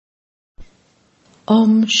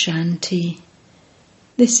Om Shanti.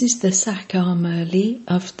 This is the Sakar Murli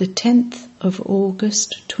of the 10th of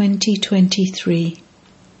August 2023.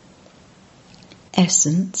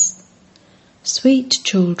 Essence. Sweet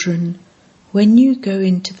children, when you go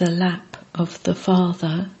into the lap of the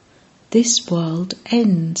Father, this world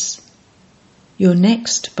ends. Your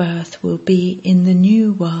next birth will be in the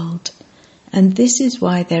new world, and this is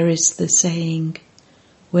why there is the saying,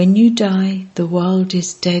 when you die, the world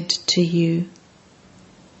is dead to you.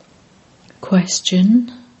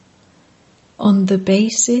 Question. On the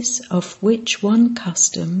basis of which one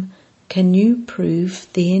custom can you prove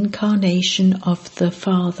the incarnation of the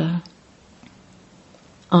Father?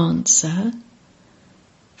 Answer.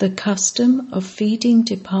 The custom of feeding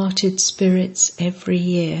departed spirits every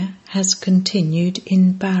year has continued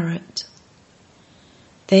in Bharat.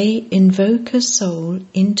 They invoke a soul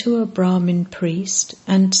into a Brahmin priest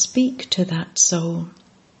and speak to that soul.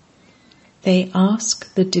 They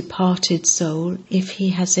ask the departed soul if he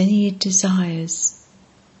has any desires.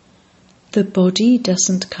 The body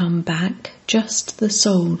doesn't come back, just the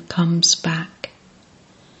soul comes back.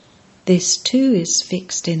 This too is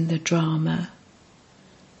fixed in the drama.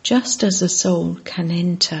 Just as a soul can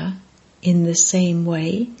enter, in the same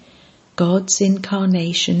way, God's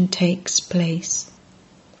incarnation takes place.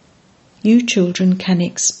 You children can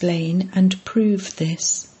explain and prove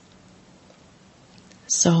this.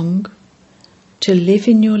 Song. To live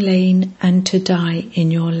in your lane and to die in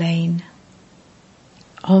your lane.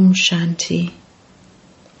 Om Shanti.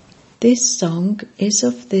 This song is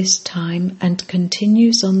of this time and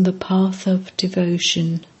continues on the path of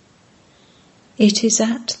devotion. It is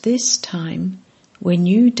at this time, when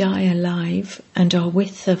you die alive and are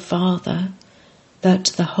with the Father, that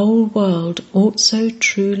the whole world also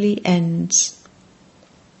truly ends.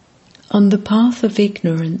 On the path of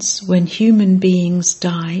ignorance, when human beings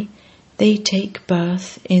die, they take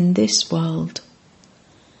birth in this world.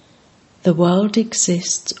 The world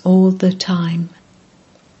exists all the time.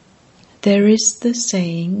 There is the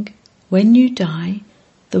saying, when you die,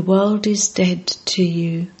 the world is dead to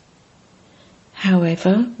you.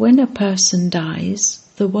 However, when a person dies,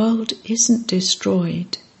 the world isn't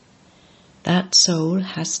destroyed. That soul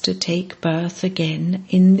has to take birth again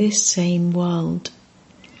in this same world.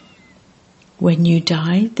 When you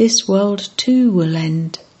die, this world too will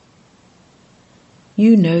end.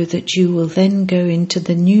 You know that you will then go into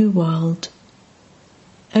the new world.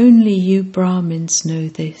 Only you Brahmins know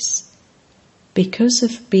this. Because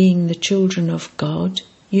of being the children of God,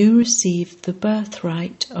 you receive the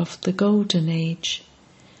birthright of the Golden Age.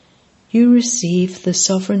 You receive the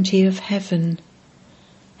sovereignty of heaven.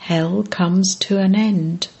 Hell comes to an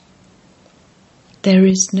end. There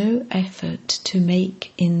is no effort to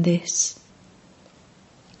make in this.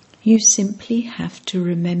 You simply have to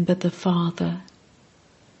remember the Father.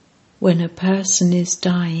 When a person is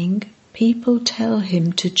dying, people tell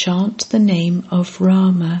him to chant the name of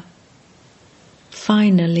Rama.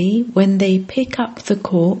 Finally, when they pick up the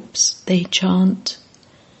corpse, they chant,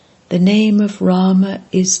 "The name of Rama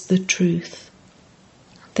is the truth."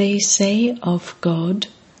 They say of God,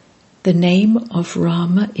 "The name of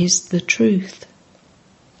Rama is the truth."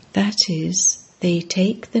 That is, they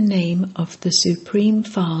take the name of the Supreme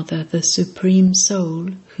Father, the Supreme Soul,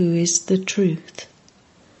 who is the truth.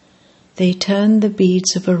 They turn the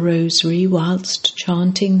beads of a rosary whilst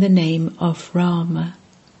chanting the name of Rama.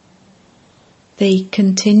 They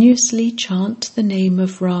continuously chant the name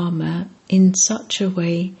of Rama in such a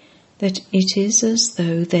way that it is as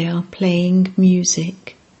though they are playing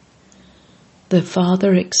music. The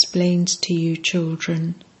Father explains to you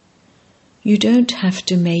children, you don't have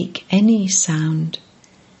to make any sound.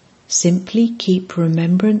 Simply keep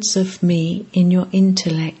remembrance of me in your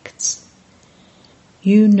intellects.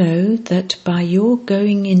 You know that by your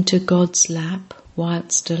going into God's lap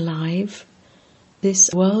whilst alive, this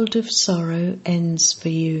world of sorrow ends for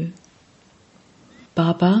you.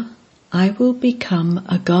 Baba, I will become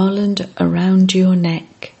a garland around your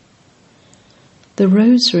neck. The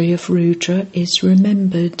rosary of Rudra is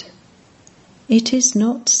remembered. It is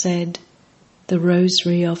not said, the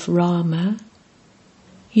rosary of Rama.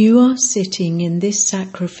 You are sitting in this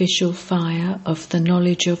sacrificial fire of the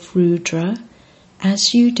knowledge of Rudra,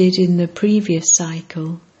 as you did in the previous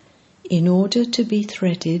cycle, in order to be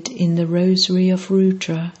threaded in the rosary of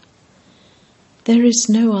Rudra. There is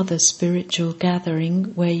no other spiritual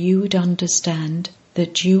gathering where you would understand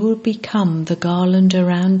that you will become the garland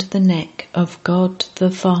around the neck of God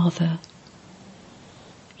the Father.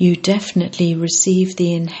 You definitely receive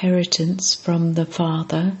the inheritance from the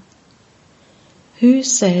Father. Who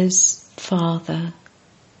says Father?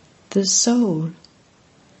 The soul.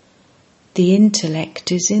 The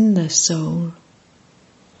intellect is in the soul.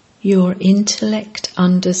 Your intellect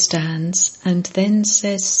understands and then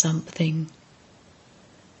says something.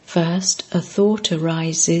 First a thought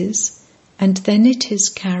arises, and then it is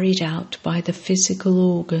carried out by the physical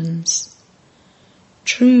organs.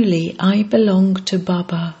 Truly, I belong to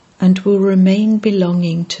Baba and will remain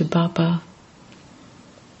belonging to Baba.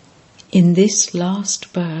 In this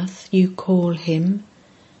last birth you call him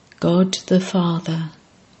God the Father.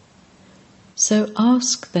 So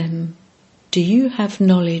ask them, do you have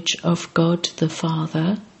knowledge of God the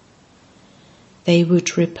Father? They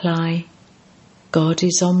would reply, God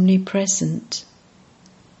is omnipresent.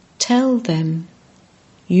 Tell them,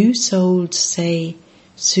 you souls say,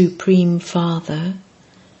 Supreme Father,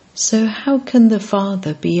 so how can the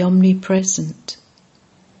Father be omnipresent?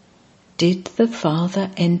 Did the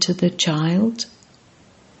Father enter the child?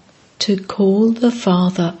 To call the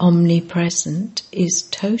Father omnipresent is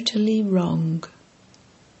totally wrong.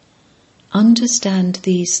 Understand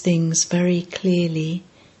these things very clearly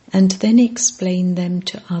and then explain them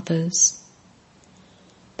to others.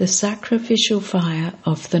 The sacrificial fire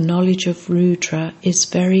of the knowledge of Rudra is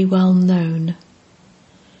very well known.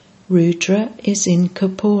 Rudra is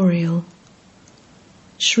incorporeal.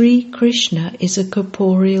 Sri Krishna is a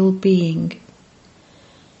corporeal being.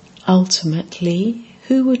 Ultimately,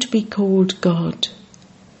 who would be called God?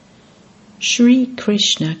 Sri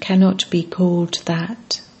Krishna cannot be called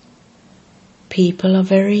that. People are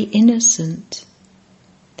very innocent.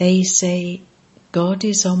 They say, God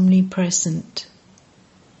is omnipresent.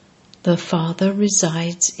 The Father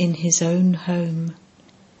resides in his own home.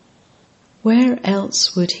 Where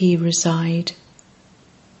else would he reside?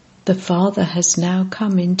 The Father has now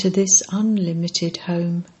come into this unlimited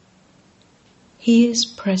home. He is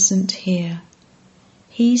present here.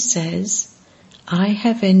 He says, I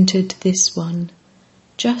have entered this one,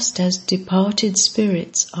 just as departed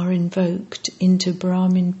spirits are invoked into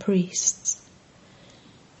Brahmin priests.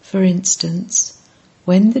 For instance,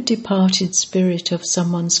 when the departed spirit of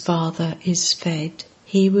someone's father is fed,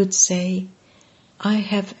 he would say, I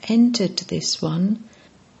have entered this one,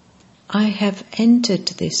 I have entered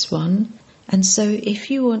this one, and so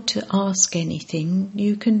if you want to ask anything,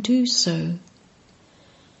 you can do so.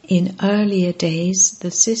 In earlier days,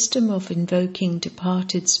 the system of invoking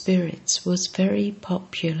departed spirits was very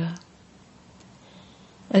popular.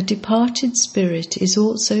 A departed spirit is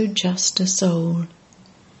also just a soul.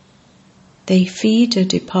 They feed a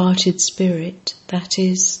departed spirit, that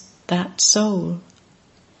is, that soul.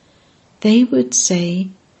 They would say,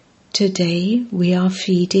 today we are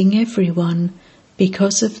feeding everyone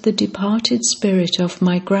because of the departed spirit of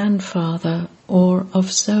my grandfather or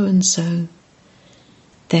of so-and-so.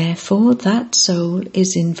 Therefore that soul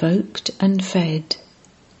is invoked and fed.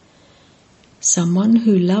 Someone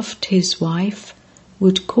who loved his wife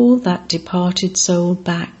would call that departed soul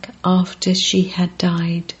back after she had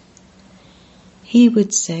died. He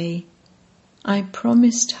would say, I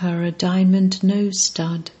promised her a diamond nose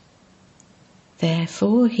stud.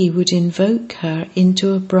 Therefore he would invoke her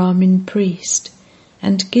into a Brahmin priest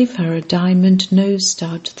and give her a diamond nose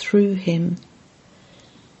stud through him.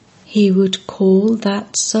 He would call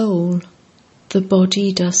that soul. The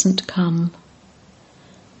body doesn't come.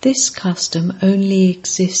 This custom only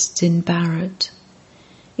exists in Bharat.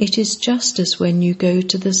 It is just as when you go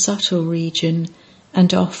to the subtle region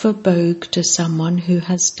and offer bhog to someone who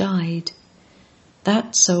has died.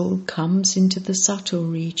 That soul comes into the subtle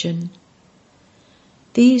region.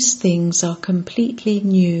 These things are completely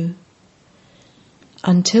new.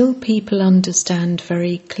 Until people understand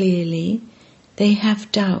very clearly, they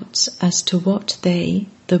have doubts as to what they,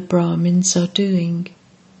 the Brahmins, are doing.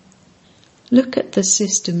 Look at the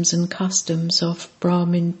systems and customs of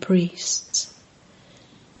Brahmin priests.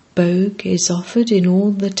 Bhog is offered in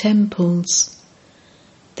all the temples.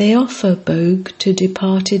 They offer bhog to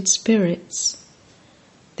departed spirits.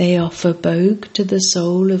 They offer bhog to the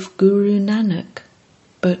soul of Guru Nanak.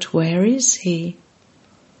 But where is he?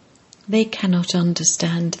 They cannot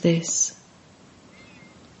understand this.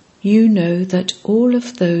 You know that all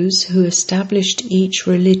of those who established each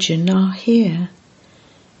religion are here.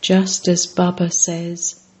 Just as Baba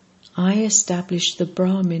says, I established the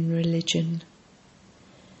Brahmin religion.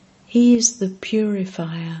 He is the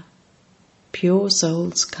purifier. Pure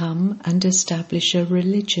souls come and establish a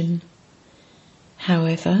religion.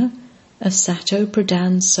 However, a Sato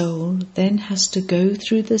Pradhan soul then has to go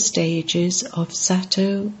through the stages of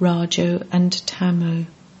Sato, Rajo and Tamo.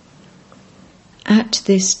 At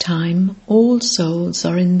this time, all souls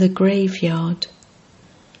are in the graveyard.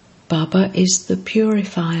 Baba is the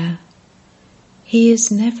purifier. He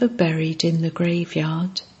is never buried in the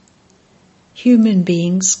graveyard. Human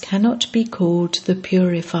beings cannot be called the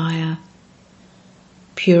purifier.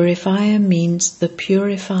 Purifier means the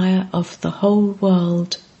purifier of the whole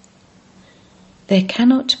world. There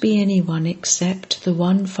cannot be anyone except the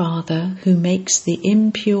one Father who makes the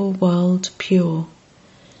impure world pure.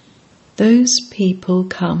 Those people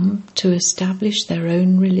come to establish their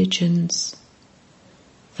own religions.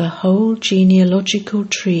 The whole genealogical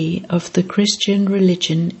tree of the Christian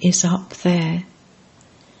religion is up there.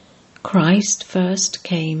 Christ first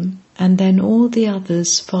came, and then all the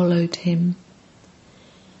others followed him.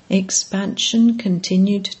 Expansion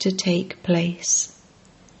continued to take place.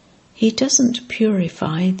 He doesn't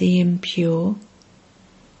purify the impure.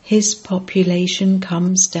 His population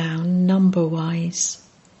comes down number-wise.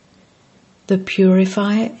 The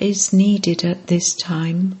purifier is needed at this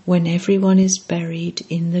time when everyone is buried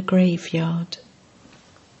in the graveyard.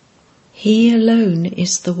 He alone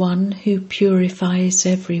is the one who purifies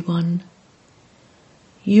everyone.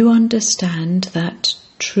 You understand that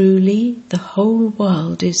truly the whole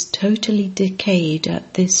world is totally decayed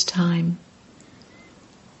at this time.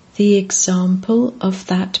 The example of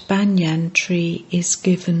that banyan tree is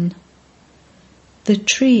given. The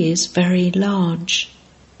tree is very large.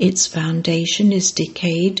 Its foundation is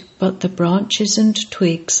decayed, but the branches and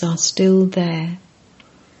twigs are still there.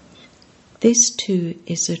 This too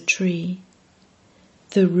is a tree.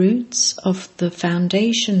 The roots of the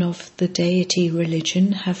foundation of the deity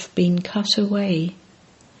religion have been cut away.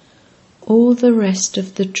 All the rest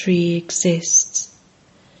of the tree exists.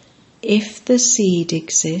 If the seed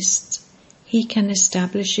exists, he can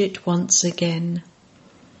establish it once again.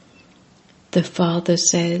 The Father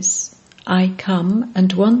says, I come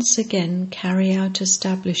and once again carry out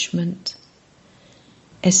establishment.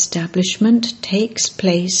 Establishment takes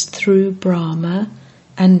place through Brahma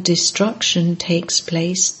and destruction takes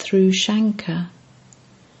place through Shankar.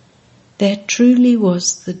 There truly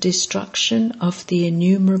was the destruction of the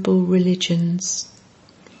innumerable religions.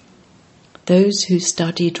 Those who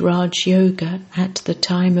studied Raj Yoga at the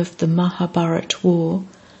time of the Mahabharata war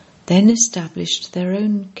then established their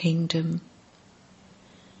own kingdom.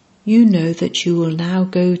 You know that you will now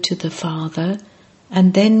go to the Father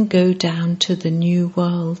and then go down to the new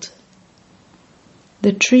world.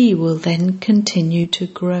 The tree will then continue to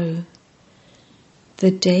grow.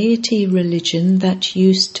 The deity religion that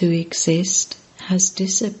used to exist has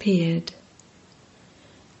disappeared.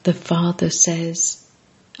 The Father says,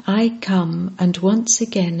 I come and once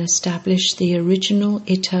again establish the original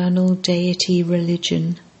eternal deity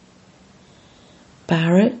religion.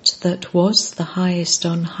 Bharat, that was the highest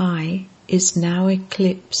on high, is now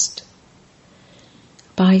eclipsed.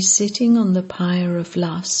 By sitting on the pyre of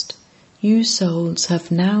lust, you souls have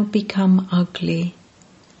now become ugly.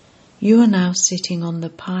 You are now sitting on the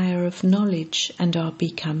pyre of knowledge and are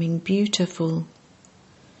becoming beautiful.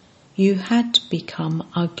 You had become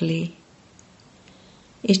ugly.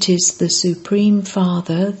 It is the Supreme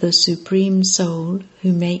Father, the Supreme Soul,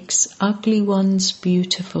 who makes ugly ones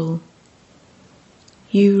beautiful.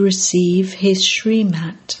 You receive his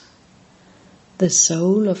Srimat. The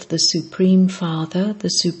soul of the Supreme Father, the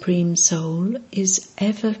Supreme Soul, is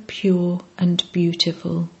ever pure and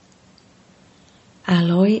beautiful.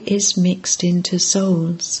 Alloy is mixed into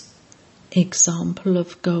souls, example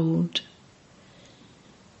of gold.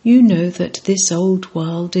 You know that this old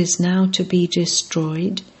world is now to be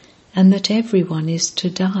destroyed and that everyone is to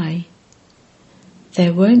die.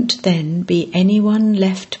 There won't then be anyone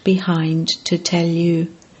left behind to tell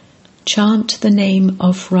you, chant the name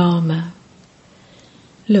of Rama.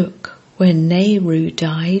 Look, when Nehru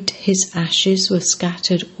died, his ashes were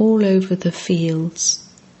scattered all over the fields.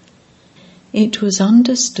 It was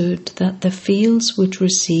understood that the fields would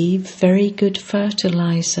receive very good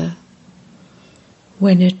fertilizer.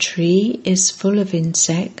 When a tree is full of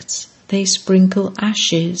insects, they sprinkle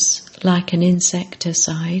ashes, like an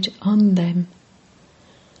insecticide, on them.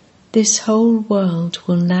 This whole world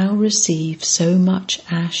will now receive so much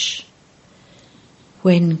ash.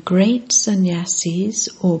 When great sannyasis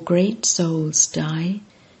or great souls die,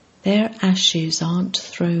 their ashes aren't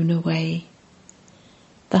thrown away.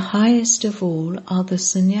 The highest of all are the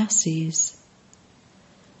sannyasis.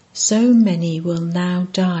 So many will now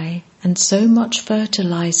die, and so much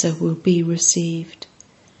fertilizer will be received.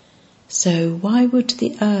 So why would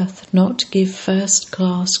the earth not give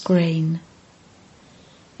first-class grain?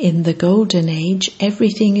 In the Golden Age,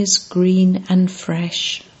 everything is green and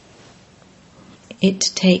fresh. It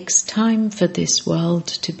takes time for this world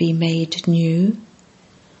to be made new.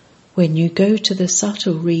 When you go to the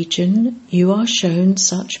subtle region, you are shown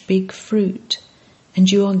such big fruit, and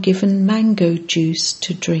you are given mango juice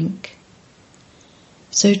to drink.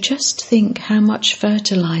 So just think how much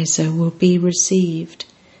fertilizer will be received,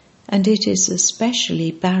 and it is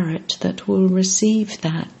especially Bharat that will receive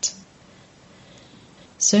that.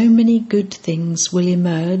 So many good things will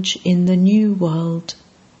emerge in the new world.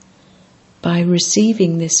 By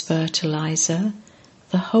receiving this fertilizer,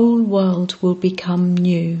 the whole world will become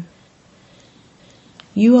new.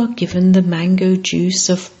 You are given the mango juice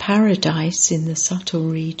of paradise in the subtle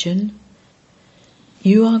region.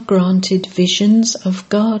 You are granted visions of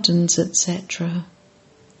gardens, etc.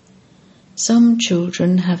 Some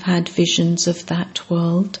children have had visions of that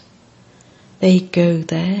world. They go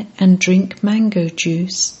there and drink mango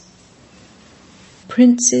juice.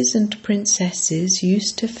 Princes and princesses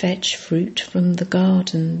used to fetch fruit from the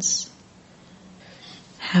gardens.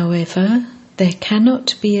 However, there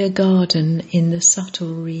cannot be a garden in the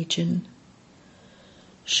subtle region.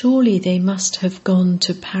 Surely they must have gone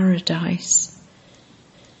to paradise.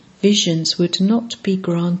 Visions would not be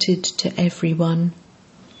granted to everyone.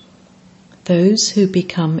 Those who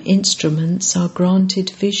become instruments are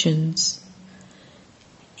granted visions.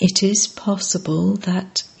 It is possible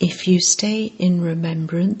that if you stay in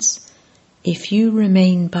remembrance, if you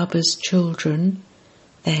remain Baba's children,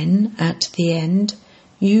 then at the end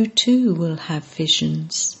you too will have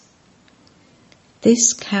visions.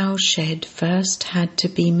 This cowshed first had to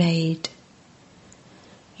be made.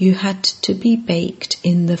 You had to be baked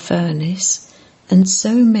in the furnace, and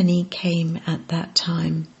so many came at that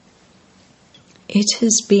time. It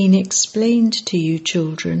has been explained to you,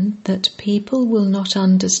 children, that people will not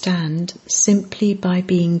understand simply by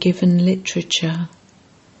being given literature.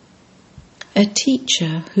 A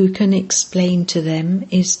teacher who can explain to them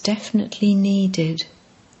is definitely needed.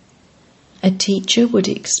 A teacher would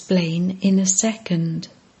explain in a second.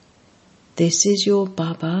 This is your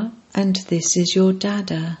Baba and this is your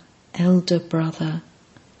Dada, elder brother.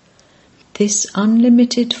 This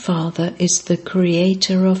unlimited Father is the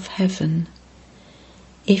creator of heaven.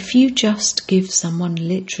 If you just give someone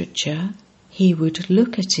literature, he would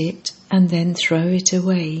look at it and then throw it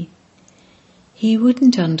away. He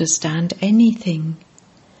wouldn't understand anything.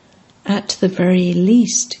 At the very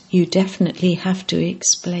least, you definitely have to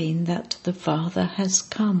explain that the Father has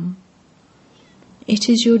come. It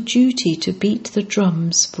is your duty to beat the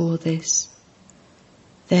drums for this.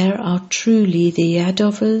 There are truly the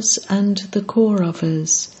Yadavas and the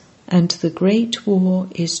Kauravas, and the great war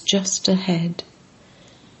is just ahead.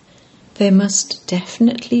 There must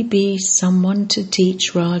definitely be someone to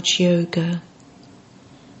teach Raj Yoga.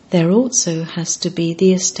 There also has to be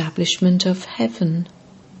the establishment of heaven.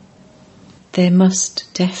 There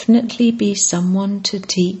must definitely be someone to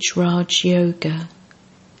teach Raj Yoga.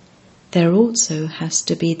 There also has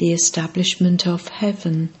to be the establishment of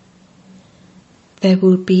heaven. There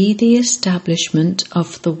will be the establishment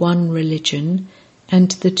of the one religion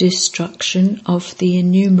and the destruction of the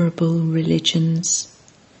innumerable religions.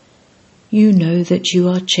 You know that you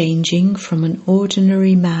are changing from an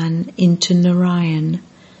ordinary man into Narayan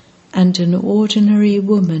and an ordinary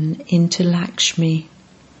woman into Lakshmi.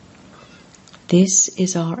 This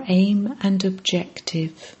is our aim and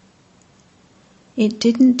objective. It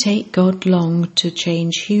didn't take God long to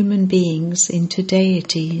change human beings into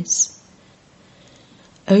deities.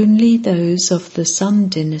 Only those of the Sun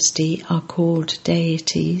dynasty are called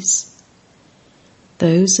deities.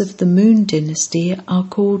 Those of the Moon dynasty are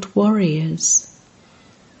called warriors.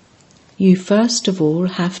 You first of all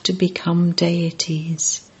have to become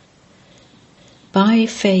deities. By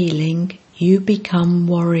failing, you become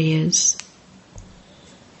warriors.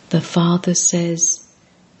 The Father says,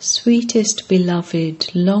 "Sweetest beloved,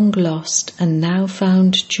 long lost and now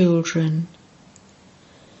found children."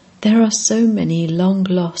 There are so many long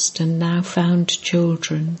lost and now found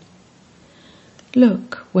children.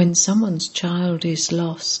 Look, when someone's child is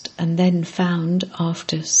lost and then found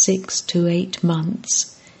after 6 to 8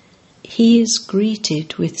 months, he is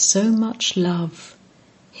greeted with so much love.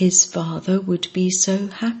 His father would be so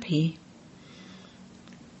happy.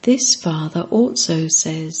 This Father also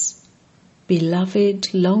says,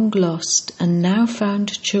 "Beloved, long lost and now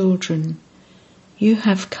found children, you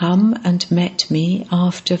have come and met me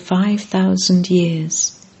after 5,000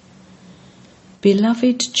 years.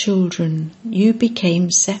 Beloved children, you became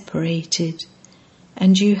separated,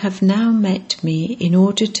 and you have now met me in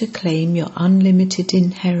order to claim your unlimited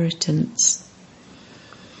inheritance.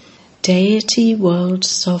 Deity world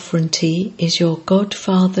sovereignty is your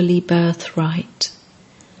godfatherly birthright.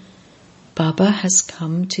 Baba has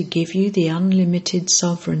come to give you the unlimited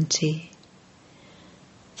sovereignty.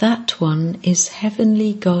 That one is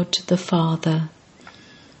Heavenly God the Father.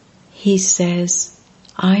 He says,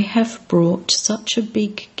 I have brought such a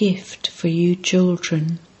big gift for you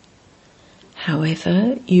children.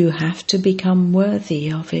 However, you have to become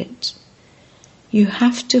worthy of it. You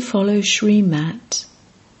have to follow Srimat.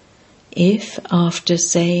 If after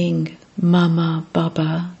saying Mama,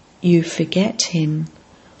 Baba, you forget him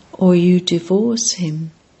or you divorce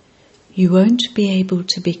him, you won't be able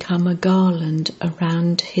to become a garland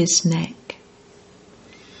around his neck.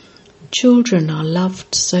 Children are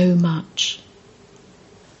loved so much.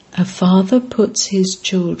 A father puts his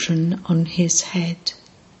children on his head.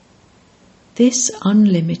 This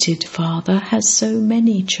unlimited Father has so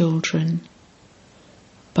many children.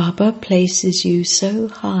 Baba places you so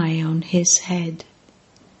high on his head.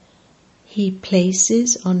 He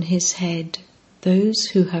places on his head those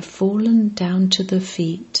who have fallen down to the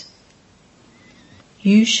feet.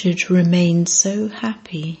 You should remain so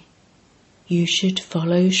happy. You should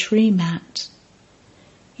follow Srimat.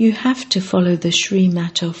 You have to follow the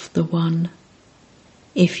Srimat of the One.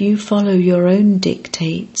 If you follow your own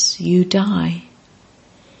dictates, you die.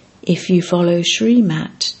 If you follow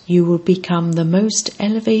Srimat, you will become the most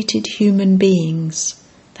elevated human beings,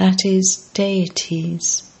 that is,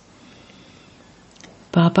 deities.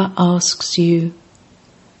 Baba asks you,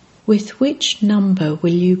 with which number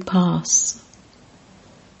will you pass?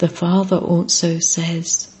 The Father also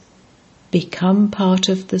says, become part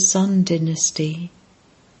of the Sun dynasty.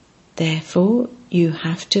 Therefore, you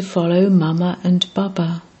have to follow Mama and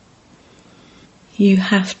Baba. You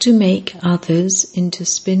have to make others into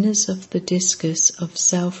spinners of the discus of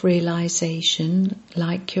self-realization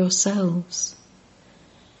like yourselves.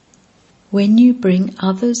 When you bring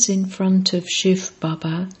others in front of Shiv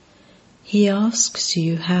Baba, he asks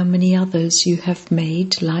you how many others you have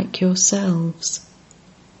made like yourselves.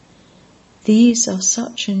 These are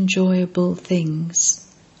such enjoyable things.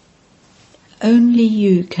 Only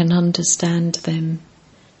you can understand them.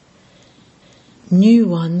 New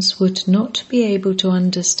ones would not be able to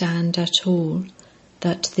understand at all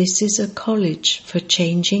that this is a college for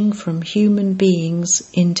changing from human beings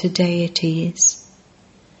into deities.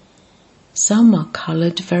 Some are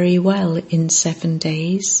coloured very well in 7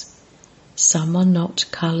 days. Some are not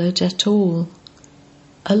coloured at all.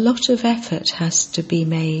 A lot of effort has to be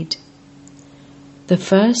made. The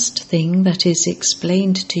first thing that is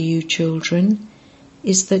explained to you children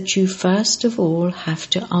is that you first of all have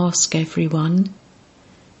to ask everyone,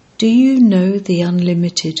 do you know the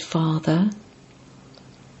unlimited Father?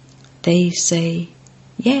 They say,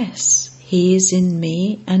 yes, he is in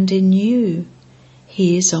me and in you.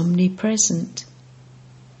 He is omnipresent.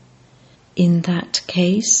 In that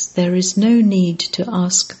case, there is no need to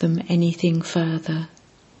ask them anything further.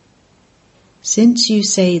 Since you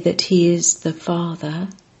say that he is the Father,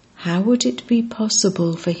 how would it be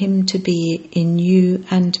possible for him to be in you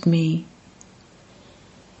and me?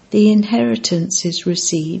 The inheritance is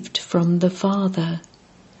received from the Father.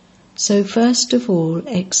 So first of all,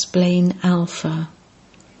 explain Alpha.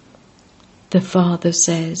 The Father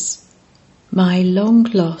says, my long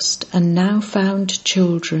lost and now found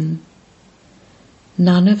children.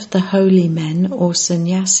 None of the holy men or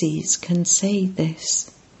sannyasis can say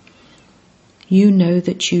this. You know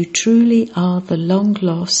that you truly are the long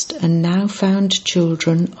lost and now found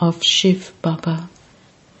children of Shiv Baba.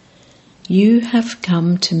 You have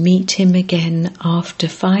come to meet him again after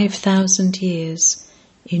 5,000 years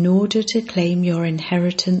in order to claim your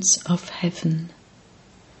inheritance of heaven.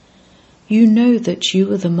 You know that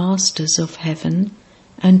you are the masters of heaven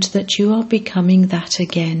and that you are becoming that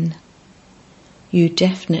again. You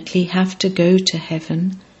definitely have to go to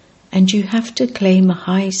heaven, and you have to claim a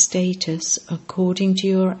high status according to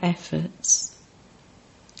your efforts.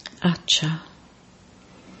 Acha.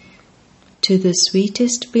 To the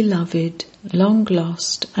sweetest beloved, long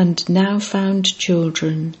lost and now found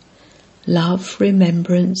children, love,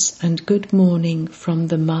 remembrance and good morning from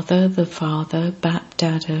the Mother, the Father, Bap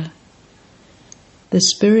Dada. The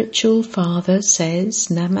spiritual Father says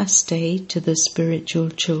Namaste to the spiritual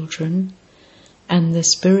children, and the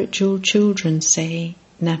spiritual children say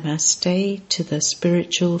Namaste to the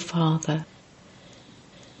spiritual Father.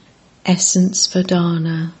 Essence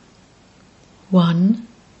Vedana. 1.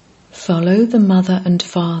 Follow the Mother and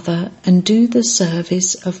Father and do the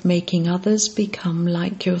service of making others become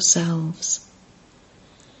like yourselves.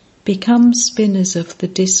 Become spinners of the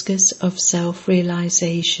discus of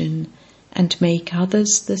self-realization and make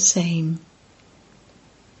others the same.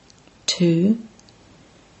 2.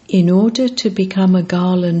 In order to become a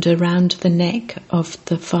garland around the neck of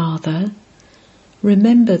the Father,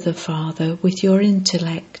 remember the Father with your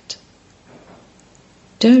intellect.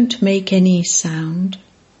 Don't make any sound.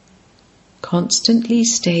 Constantly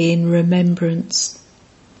stay in remembrance.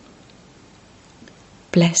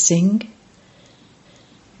 Blessing.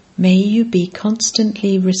 May you be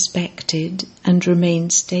constantly respected and remain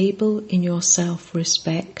stable in your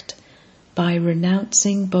self-respect by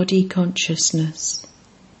renouncing body consciousness.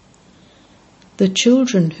 The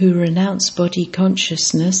children who renounce body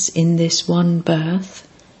consciousness in this one birth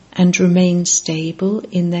and remain stable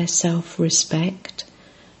in their self-respect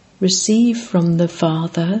receive from the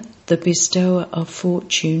Father, the bestower of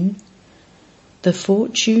fortune, the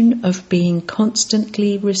fortune of being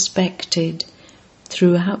constantly respected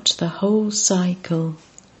throughout the whole cycle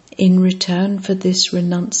in return for this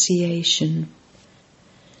renunciation.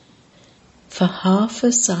 For half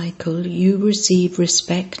a cycle you receive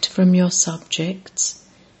respect from your subjects,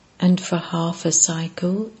 and for half a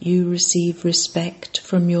cycle you receive respect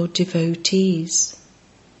from your devotees.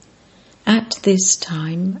 At this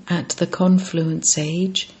time, at the confluence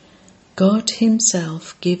age, God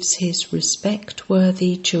Himself gives His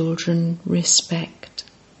respect-worthy children respect.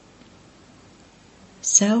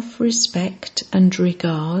 Self-respect and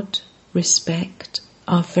regard, respect,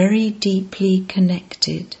 are very deeply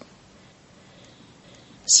connected.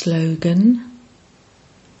 Slogan: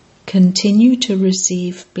 continue to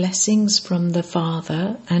receive blessings from the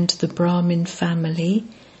Father and the Brahmin family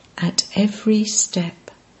at every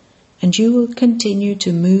step, and you will continue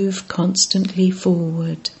to move constantly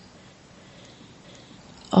forward.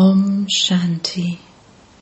 Om Shanti.